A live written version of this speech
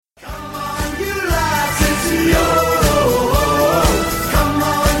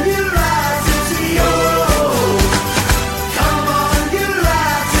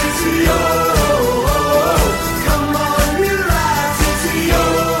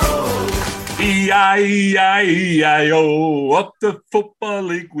E-I-E-I-E-I-O, up the Football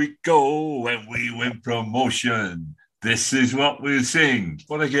League we go when we win promotion. This is what we sing.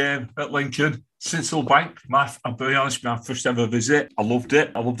 What a game at Lincoln. Sincil Bank, I'll be honest, my first ever visit. I loved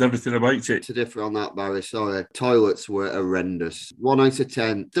it. I loved everything about it. To differ on that, Barry, sorry. Toilets were horrendous. 1 out of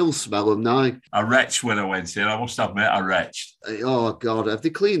 10. Still smell them now. I retched when I went in. I must admit, I retched. Oh, God. Have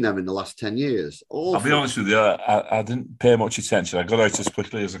they cleaned them in the last 10 years? Awful. I'll be honest with you, I didn't pay much attention. I got out as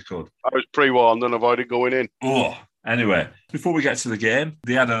quickly as I could. I was pre-warned and avoided going in. Oh, anyway, before we get to the game,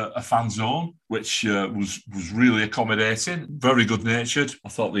 they had a fan zone, which was really accommodating, very good-natured. I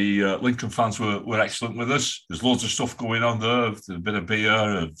thought the Lincoln fans were excellent with us. There's loads of stuff going on there, a bit of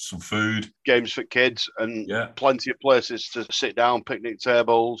beer, some food. Games for kids and plenty of places to sit down, picnic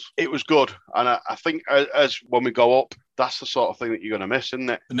tables. It was good. And I think as when we go up, that's the sort of thing that you're going to miss, isn't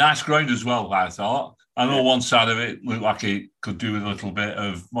it? A nice ground as well, I thought. I know one side of it looked like it could do with a little bit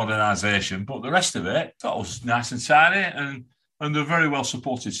of modernisation, but the rest of it, I thought was nice and tidy, and they're a very well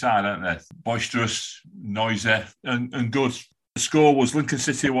supported side, aren't they? Boisterous, noisy, and good. The score was Lincoln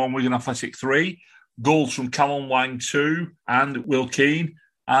City 1, Wigan Athletic 3. Goals from Callum Lang 2 and Will Keane,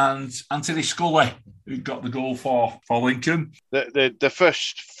 and Anthony Scully, who got the goal for Lincoln. The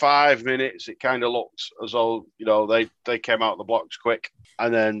first 5 minutes, it kind of looked as though, they came out of the blocks quick.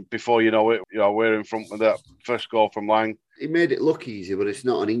 And then before you know it, we're in front with that first goal from Lang. He made it look easy, but it's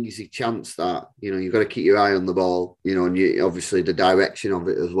not an easy chance that, you've got to keep your eye on the ball, and obviously the direction of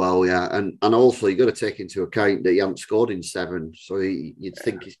it as well, yeah. And also you've got to take into account that he hadn't scored in 7. So you'd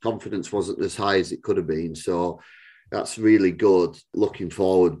think his confidence wasn't as high as it could have been. So that's really good looking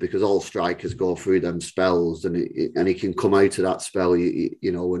forward, because all strikers go through them spells, and he can come out of that spell,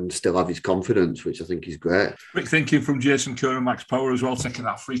 and still have his confidence, which I think is great. Quick thinking from Jason Kerr and Max Power as well, taking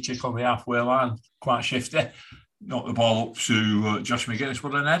that free kick on the halfway line, quite shifty. Knocked the ball up to Josh McGuinness.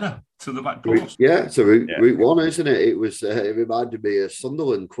 What an header to the back post. Yeah, it's a route one, isn't it? It was. It reminded me of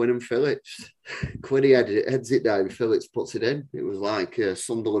Sunderland, Quinn and Phillips. Quinn heads it down, Phillips puts it in. It was like a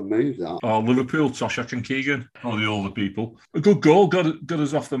Sunderland move, that. Oh, Liverpool, Toshak and Keegan, all the older people. A good goal, got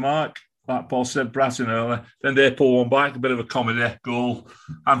us off the mark. Like Paul said, Bratton earlier. Then they pull one back, a bit of a comedy goal.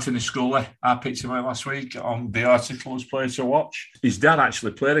 Anthony Scully, I picked him out last week on the article as player to watch. His dad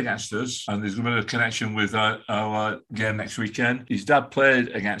actually played against us, and there's a bit of a connection with our game next weekend. His dad played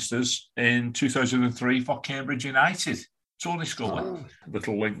against us in 2003 for Cambridge United. Tony Scully,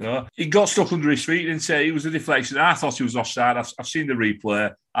 little link there. He got stuck under his feet and said it was a deflection. I thought he was offside. I've seen the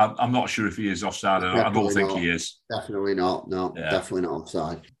replay. I'm not sure if he is offside or not. I don't think he is. Definitely not. No, definitely not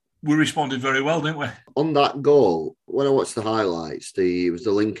offside. We responded very well, didn't we? On that goal, when I watched the highlights, it was the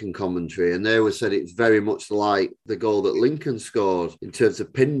Lincoln commentary, and they were said it's very much like the goal that Lincoln scored in terms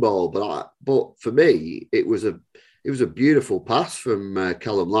of pinball. But for me, it was a beautiful pass from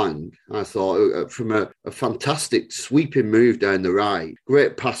Callum Lang. I thought from a fantastic sweeping move down the right.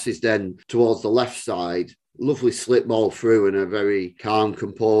 Great passes then towards the left side. Lovely slip ball through and a very calm,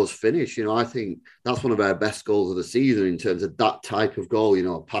 composed finish. I think that's one of our best goals of the season in terms of that type of goal,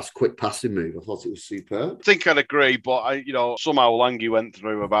 quick passing move. I thought it was superb. I think I'd agree, but somehow Langy went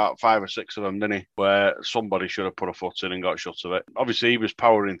through about 5 or 6 of them, didn't he? Where somebody should have put a foot in and got shot of it. Obviously, he was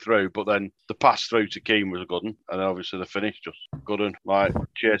powering through, but then the pass through to Keane was a good one, and then obviously the finish just good one, like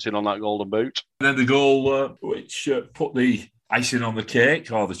chasing on that golden boot. And then the goal which put the icing on the cake,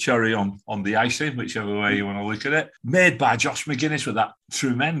 or the cherry on the icing, whichever way you want to look at it, made by Josh McGuinness with that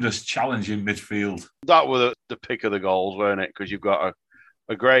tremendous challenge in midfield. That was the pick of the goals, weren't it? Because you've got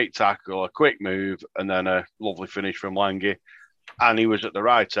a great tackle, a quick move, and then a lovely finish from Langy. And he was at the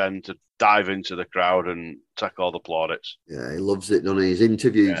right end to dive into the crowd and take all the plaudits. Yeah, he loves it, doesn't he? His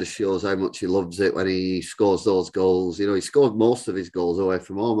interview just shows how much he loves it when he scores those goals. He scored most of his goals away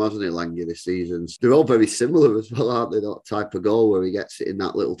from home, hasn't he, Langy, this season? They're all very similar as well, aren't they? That type of goal where he gets it in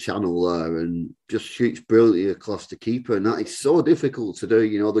that little channel there and just shoots brilliantly across the keeper. And that is so difficult to do.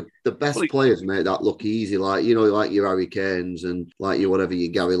 The best players make that look easy, like your Harry Kanes and like your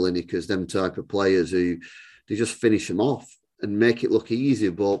Gary Linekers, them type of players who they just finish them off and make it look easy,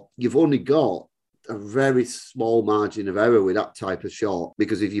 but you've only got a very small margin of error with that type of shot,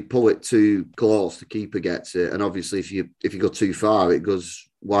 because if you pull it too close, the keeper gets it, and obviously if you go too far, it goes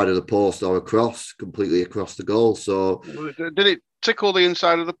wide of the post or completely across the goal. So did it tickle the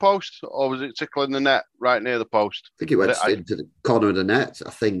inside of the post, or was it tickling the net right near the post? I think it went into the corner of the net,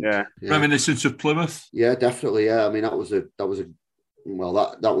 I think. Yeah. Reminiscence of Plymouth. Yeah, definitely. Yeah, I mean that was a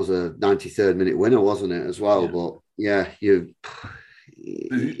 93rd minute winner, wasn't it, as well? Yeah. But yeah,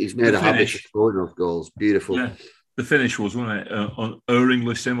 he's made a habit of scoring those goals. Beautiful. Yeah. The finish was, wasn't it,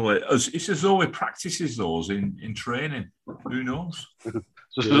 unerringly similar. It's as though he practices those in training. Who knows?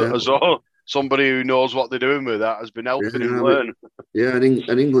 As though somebody who knows what they're doing with that has been helping him learn. Yeah,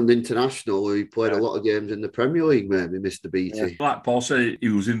 an England international who played a lot of games in the Premier League, maybe, Mr. Beattie. Yeah. Like Paul said, he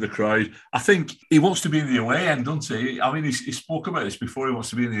was in the crowd. I think he wants to be in the away end, doesn't he? I mean, he spoke about this before. He wants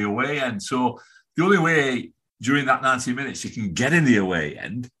to be in the away end. So the only way during that 90 minutes he can get in the away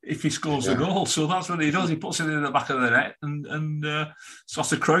end if he scores a goal. So that's what he does. He puts it in the back of the net and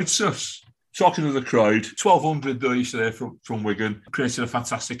starts a crowd surfs. Talking to the crowd, 1,200 though yesterday from Wigan, created a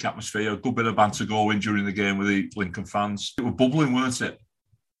fantastic atmosphere, a good bit of banter going during the game with the Lincoln fans. It was bubbling, weren't it?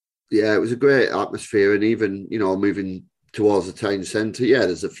 Yeah, it was a great atmosphere, and even, moving towards the town centre,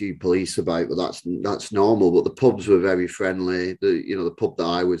 there's a few police about, but that's normal. But the pubs were very friendly. The pub that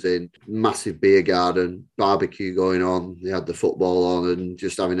I was in, massive beer garden, barbecue going on. They had the football on and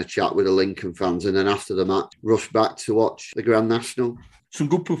just having a chat with the Lincoln fans. And then after the match, rushed back to watch the Grand National. Some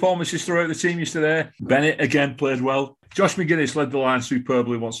good performances throughout the team yesterday. Bennett again played well. Josh McGuinness led the line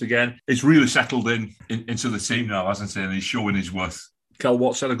superbly once again. He's really settled into the team now, hasn't he? And he's showing his worth. Cal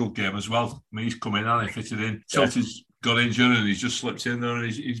Watts had a good game as well. I mean, he's come in and he fitted in. Celtic's got injured and he's just slipped in there,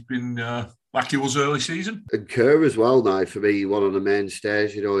 and he's been like he was early season. And Kerr as well now, for me, one of the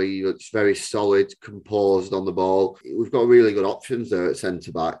mainstays. He looks very solid, composed on the ball. We've got really good options there at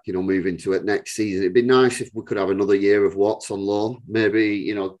centre-back, moving to it next season. It'd be nice if we could have another year of Watts on loan. Maybe,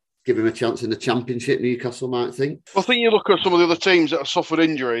 give him a chance in the Championship, Newcastle might think. I think you look at some of the other teams that have suffered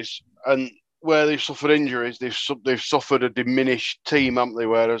injuries, and where they've suffered injuries, they've suffered a diminished team, haven't they?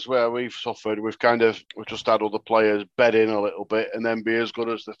 Whereas where we've suffered, we've just had other players bed in a little bit and then be as good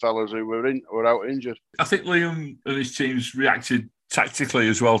as the fellas who were out injured. I think Liam and his teams reacted tactically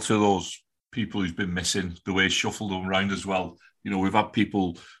as well to those people who's been missing, the way he shuffled them around as well. We've had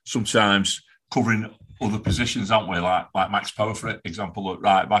people sometimes covering other positions, haven't we? Like Max Power, for example, at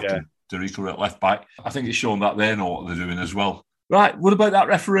right back and Derico at left back. I think it's shown that they know what they're doing as well. Right, what about that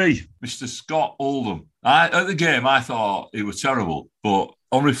referee, Mr. Scott Oldham? At the game, I thought he was terrible, but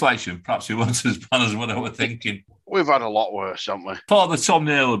on reflection, perhaps he wasn't as bad as what I was thinking. We've had a lot worse, haven't we? Thought the Tom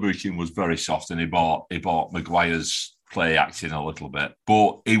Naylor booking was very soft, and he bought Maguire's play acting a little bit,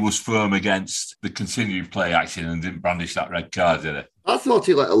 but he was firm against the continued play acting and didn't brandish that red card, did he? I thought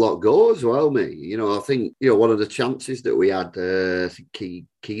he let a lot go as well, mate. I think, one of the chances that we had, I think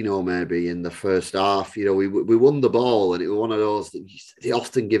Keno maybe in the first half, we won the ball, and it was one of those that they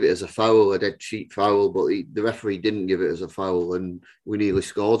often give it as a foul, a dead cheap foul, but the referee didn't give it as a foul, and we nearly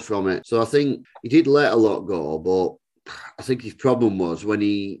scored from it. So I think he did let a lot go, but I think his problem was when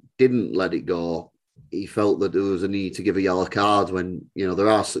he didn't let it go, he felt that there was a need to give a yellow card when, there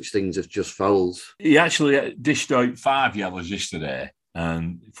are such things as just fouls. He actually dished out 5 yellows yesterday,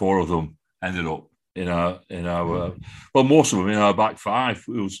 and 4 of them ended up in our most of them in our back 5.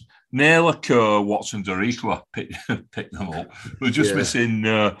 It was Naylor, Kerr, Watson, Derico picked them up. We're just missing,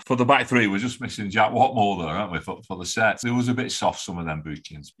 for the back 3, we're just missing Jack Watmore there, aren't we, for the set. It was a bit soft, some of them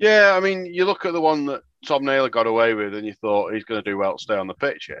bookings. Yeah, I mean, you look at the one that Tom Naylor got away with and you thought he's going to do well to stay on the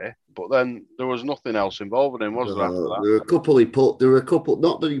pitch here, but then there was nothing else involved in him, was there, after that? There were a couple,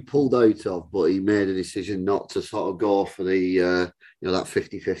 not that he pulled out of, but he made a decision not to sort of go for the, that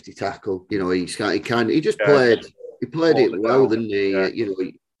 50-50 tackle. He just played it well, didn't he? Yeah.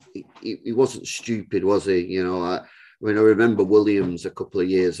 He wasn't stupid, was he? I remember Williams a couple of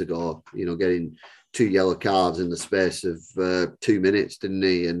years ago, getting 2 yellow cards in the space of 2 minutes, didn't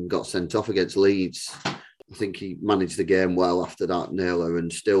he? And got sent off against Leeds. I think he managed the game well after that, Naylor,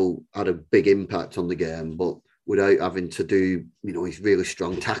 and still had a big impact on the game, but without having to do, his really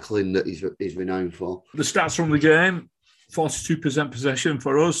strong tackling that he's renowned for. The stats from the game, 42% possession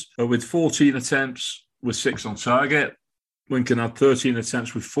for us, with 14 attempts with 6 on target. Lincoln had 13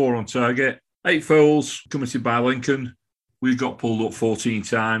 attempts with 4 on target. 8 fouls committed by Lincoln. We got pulled up 14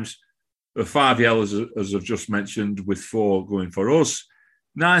 times. 5 yellows, as I've just mentioned, with 4 going for us.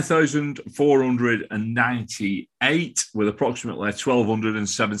 9,498 with approximately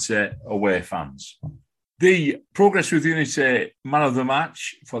 1,270 away fans. The Progress with Unity man of the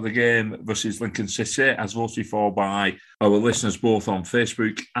match for the game versus Lincoln City, as voted for by our listeners both on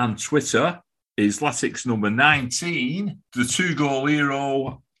Facebook and Twitter, is Latics number 19, the 2-goal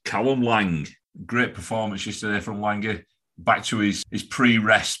hero, Callum Lang. Great performance yesterday from Lange. Back to his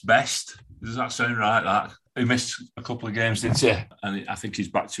pre-rest best. Does that sound right, that? He missed a couple of games, didn't he? And I think he's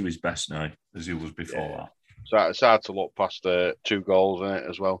back to his best now, as he was before that. So it's hard to look past the 2 goals in it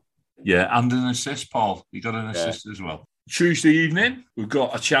as well. Yeah, and an assist, Paul. He got an assist as well. Tuesday evening, we've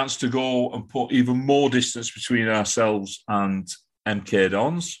got a chance to go and put even more distance between ourselves and MK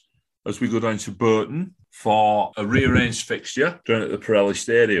Dons as we go down to Burton for a rearranged fixture down at the Pirelli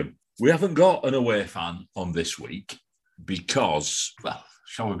Stadium. We haven't got an away fan on this week because, well,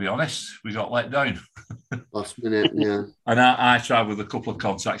 shall we be honest, we got let down. Last minute, yeah. And I tried with a couple of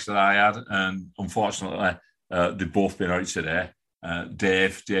contacts that I had, and unfortunately, they've both been out today.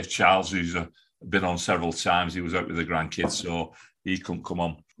 Dave Charles, who's been on several times, he was out with the grandkids, so he couldn't come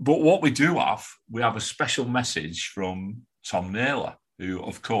on. But what we have a special message from Tom Naylor, who,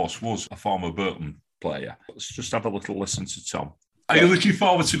 of course, was a former Burton player. Let's just have a little listen to Tom. Are you looking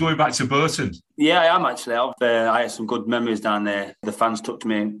forward to going back to Burton? Yeah, I am actually. I had some good memories down there. The fans took to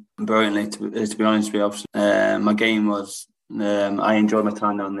me brilliantly, to be honest with you. My game was, I enjoyed my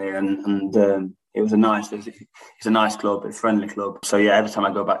time down there, and it was a nice club, a friendly club. So yeah, every time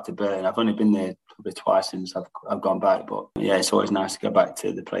I go back to Burton, I've only been there probably twice since I've gone back. But yeah, it's always nice to go back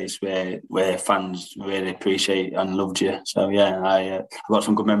to the place where fans really appreciate and loved you. So yeah, I've got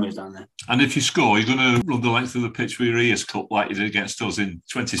some good memories down there. And if you score, you're going to run the length of the pitch for your ears cut like you did against us in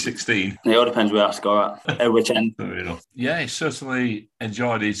 2016. It all depends where I score at which end. Fair enough. Yeah, he certainly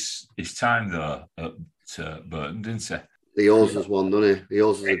enjoyed his time there at Burton, didn't he? He owes us one, doesn't he? He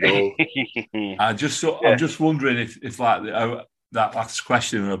owes us a goal. I'm just wondering if like that last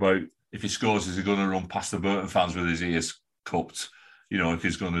question about if he scores, is he going to run past the Burton fans with his ears cupped? You know, if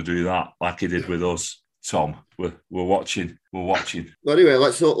he's going to do that like he did with us, Tom. We're watching. Well, anyway,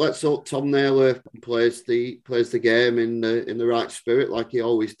 let's hope Tom Naylor plays the game in the right spirit like he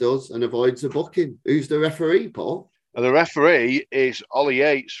always does and avoids a booking. Who's the referee, Paul? And the referee is Ollie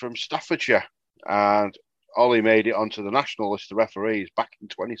Yates from Staffordshire, and Ollie made it onto the national list of referees back in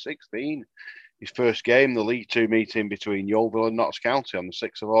 2016. His first game, the League Two meeting between Yeovil and Notts County on the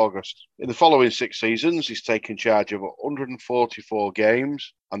 6th of August. In the following 6 seasons, he's taken charge of 144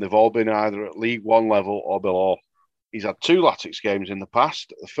 games, and they've all been either at League One level or below. He's had 2 Latics games in the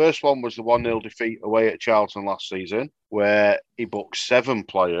past. The first one was the 1-0 defeat away at Charlton last season, where he booked 7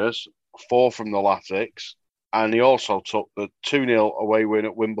 players, 4 from the Latics, and he also took the 2-0 away win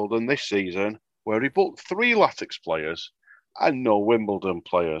at Wimbledon this season, where he booked 3 Latics players and no Wimbledon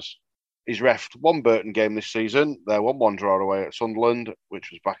players. He's refed 1 Burton game this season, their 1-1 draw away at Sunderland, which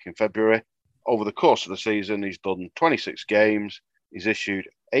was back in February. Over the course of the season, he's done 26 games. He's issued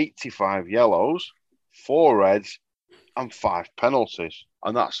 85 yellows, 4 reds, and 5 penalties.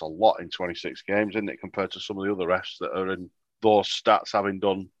 And that's a lot in 26 games, isn't it, compared to some of the other refs that are in those stats having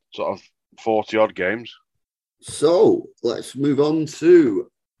done sort of 40-odd games. So let's move on to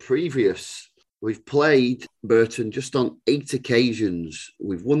previous. We've played Burton just on 8 occasions.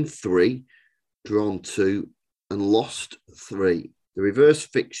 We've won 3, drawn 2, and lost 3. The reverse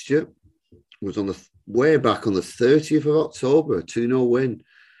fixture was way back on the 30th of October, a 2-0 win.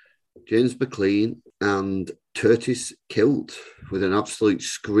 James McLean and Curtis Kilt with an absolute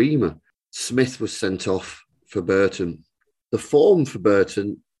screamer. Smith was sent off for Burton. The form for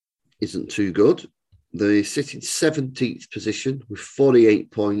Burton isn't too good. They sit in 17th position with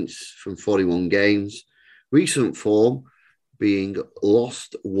 48 points from 41 games. Recent form being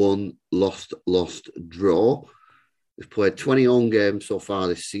lost, won, lost, draw. They've played 20 home games so far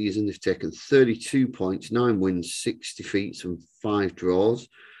this season. They've taken 32 points, 9 wins, 6 defeats and 5 draws.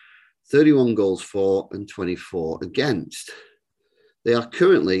 31 goals for and 24 against. They are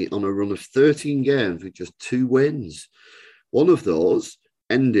currently on a run of 13 games with just 2 wins. One of those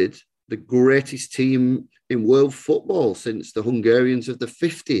ended the greatest team in world football since the Hungarians of the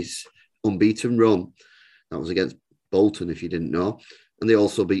 50s unbeaten run. That was against Bolton, if you didn't know. And they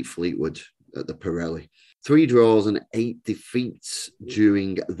also beat Fleetwood at the Pirelli. 3 draws and 8 defeats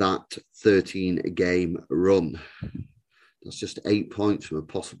during that 13-game run. That's just 8 points from a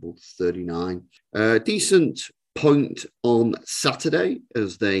possible 39. Decent point on Saturday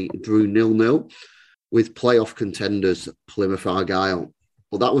as they drew 0-0 with playoff contenders Plymouth Argyle.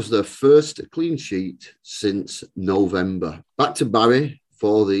 Well, that was their first clean sheet since November. Back to Barry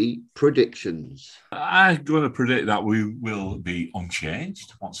for the predictions. I'm going to predict that we will be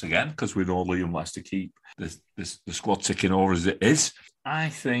unchanged once again because we know Liam likes to keep the squad ticking over as it is. I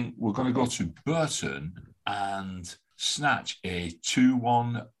think we're going to go to Burton and snatch a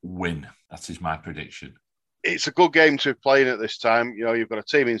 2-1 win. That is my prediction. It's a good game to play in at this time. You know, you've got a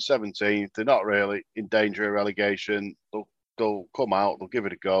team in 17th. They're not really in danger of relegation. They'll come out, they'll give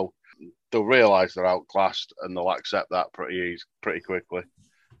it a go. They'll realise they're outclassed and they'll accept that pretty quickly.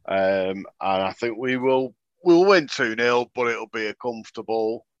 And I think we'll win 2-0, but it'll be a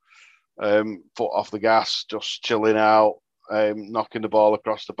comfortable foot off the gas, just chilling out, knocking the ball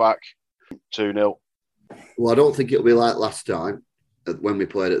across the back, 2-0. Well, I don't think it'll be like last time when we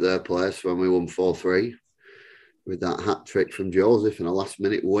played at their place when we won 4-3 with that hat trick from Joseph and a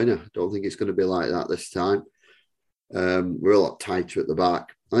last-minute winner. I don't think it's going to be like that this time. We're a lot tighter at the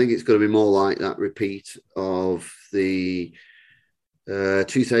back. I think it's going to be more like that repeat of the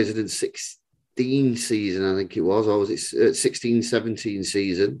 2016 season, I think it was, or was it 16-17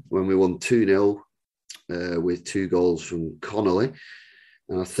 season when we won 2-0 with 2 goals from Connolly.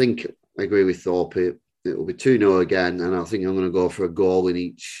 And I think I agree with Thorpe. It will be 2-0 again, and I think I'm going to go for a goal in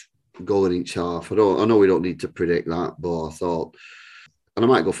each half. I know we don't need to predict that, but I thought, and I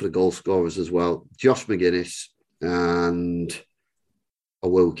might go for the goal scorers as well. Josh McGuinness and a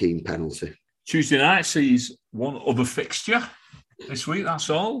Will Keane penalty. Tuesday night sees one other fixture this week,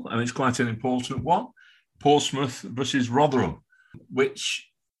 that's all, and it's quite an important one. Portsmouth versus Rotherham, which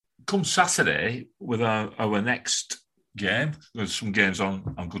comes Saturday with our next game. There's some games on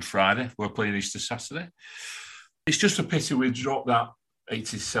Good Friday. We're playing Easter Saturday. It's just a pity we dropped that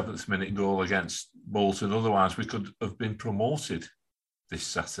 87th minute goal against Bolton. Otherwise, we could have been promoted this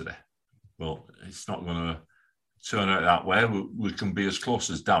Saturday. But it's not going to turn out that way. We can be as close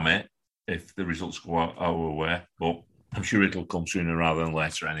as damn it if the results go our way. But I'm sure it'll come sooner rather than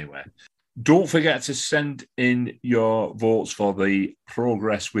later anyway. Don't forget to send in your votes for the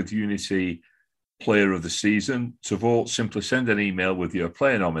Progress with Unity Player of the Season. To vote, simply send an email with your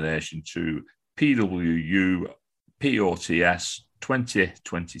player nomination to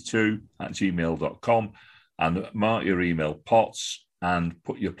pwupots2022@gmail.com and mark your email POTS and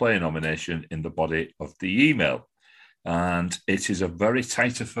put your player nomination in the body of the email. And it is a very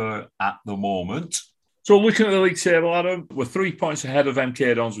tight affair at the moment. So looking at the league table, Adam, we're 3 points ahead of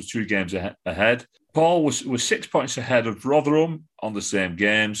MK Dons with 2 games ahead. Paul was 6 points ahead of Rotherham on the same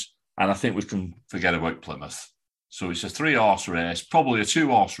games. And I think we can forget about Plymouth. So it's a 3-horse race, probably a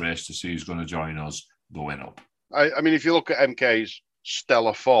 2-horse race to see who's going to join us going up. I mean, if you look at MK's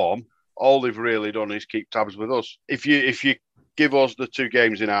stellar form, all they've really done is keep tabs with us. If you give us the 2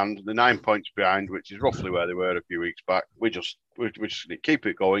 games in hand, the 9 points behind, which is roughly where they were a few weeks back, we just keep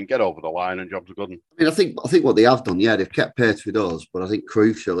it going, get over the line, and jobs are good. I mean, I think what they have done, they've kept pace with us, but I think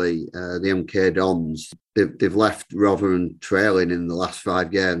crucially, the MK Dons, they've left Rotherham trailing in the last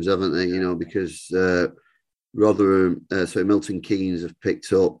 5 games, haven't they? Because Milton Keynes have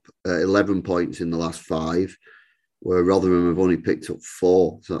picked up 11 points in the last 5, where Rotherham have only picked up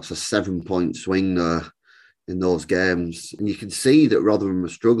 4. So that's a 7-point swing there in those games. And you can see that Rotherham are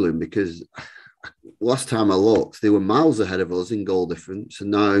struggling because last time I looked, they were miles ahead of us in goal difference,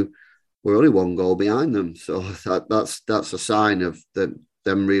 and now we're only 1 goal behind them. So that's a sign of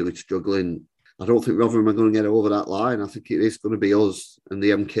them really struggling. I don't think Rotherham are going to get over that line. I think it is going to be us and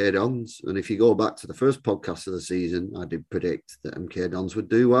the MK Dons. And if you go back to the first podcast of the season, I did predict that MK Dons would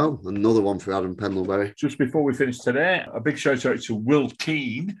do well. Another one for Adam Pendlebury. Just before we finish today, a big shout out to Will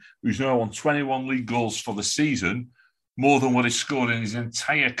Keane, who's now on 21 league goals for the season, more than what he scored in his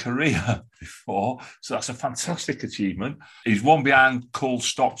entire career before. So that's a fantastic achievement. He's one behind Cole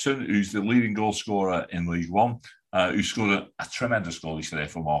Stockton, who's the leading goal scorer in League One, who scored a tremendous goal yesterday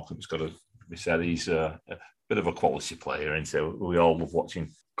for Morecambe. It's got to be said, he's a bit of a quality player, and so we all love watching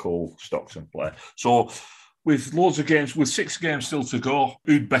Cole Stockton play. So with loads of games, with 6 games still to go,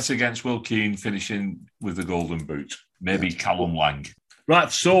 who'd bet against Will Keane finishing with the golden boot? Maybe Callum Lang. Right,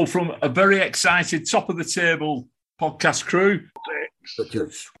 so from a very excited top of the table podcast crew,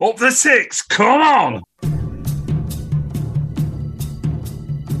 up the 6, come on!